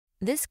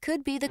This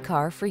could be the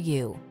car for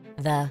you.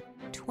 The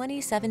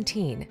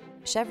 2017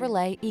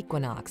 Chevrolet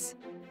Equinox.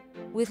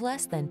 With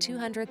less than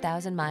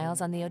 200,000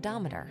 miles on the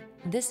odometer,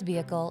 this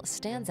vehicle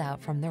stands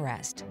out from the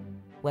rest.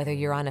 Whether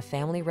you're on a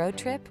family road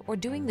trip or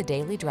doing the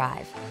daily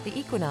drive, the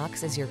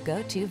Equinox is your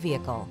go-to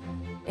vehicle.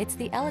 It's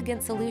the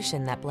elegant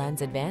solution that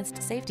blends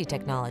advanced safety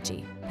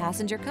technology,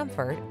 passenger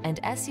comfort,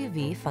 and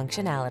SUV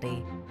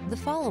functionality. The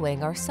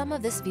following are some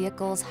of this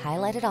vehicle's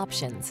highlighted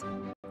options: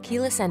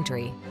 keyless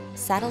entry,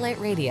 satellite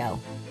radio,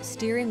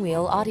 steering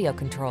wheel audio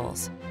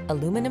controls,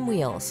 aluminum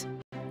wheels,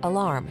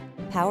 alarm,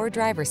 power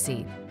driver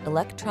seat,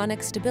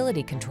 electronic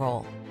stability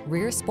control,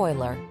 rear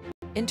spoiler,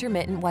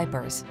 intermittent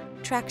wipers,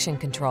 traction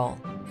control.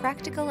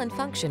 Practical and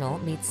functional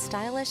meets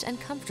stylish and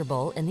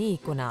comfortable in the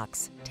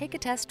Equinox. Take a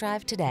test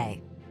drive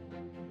today.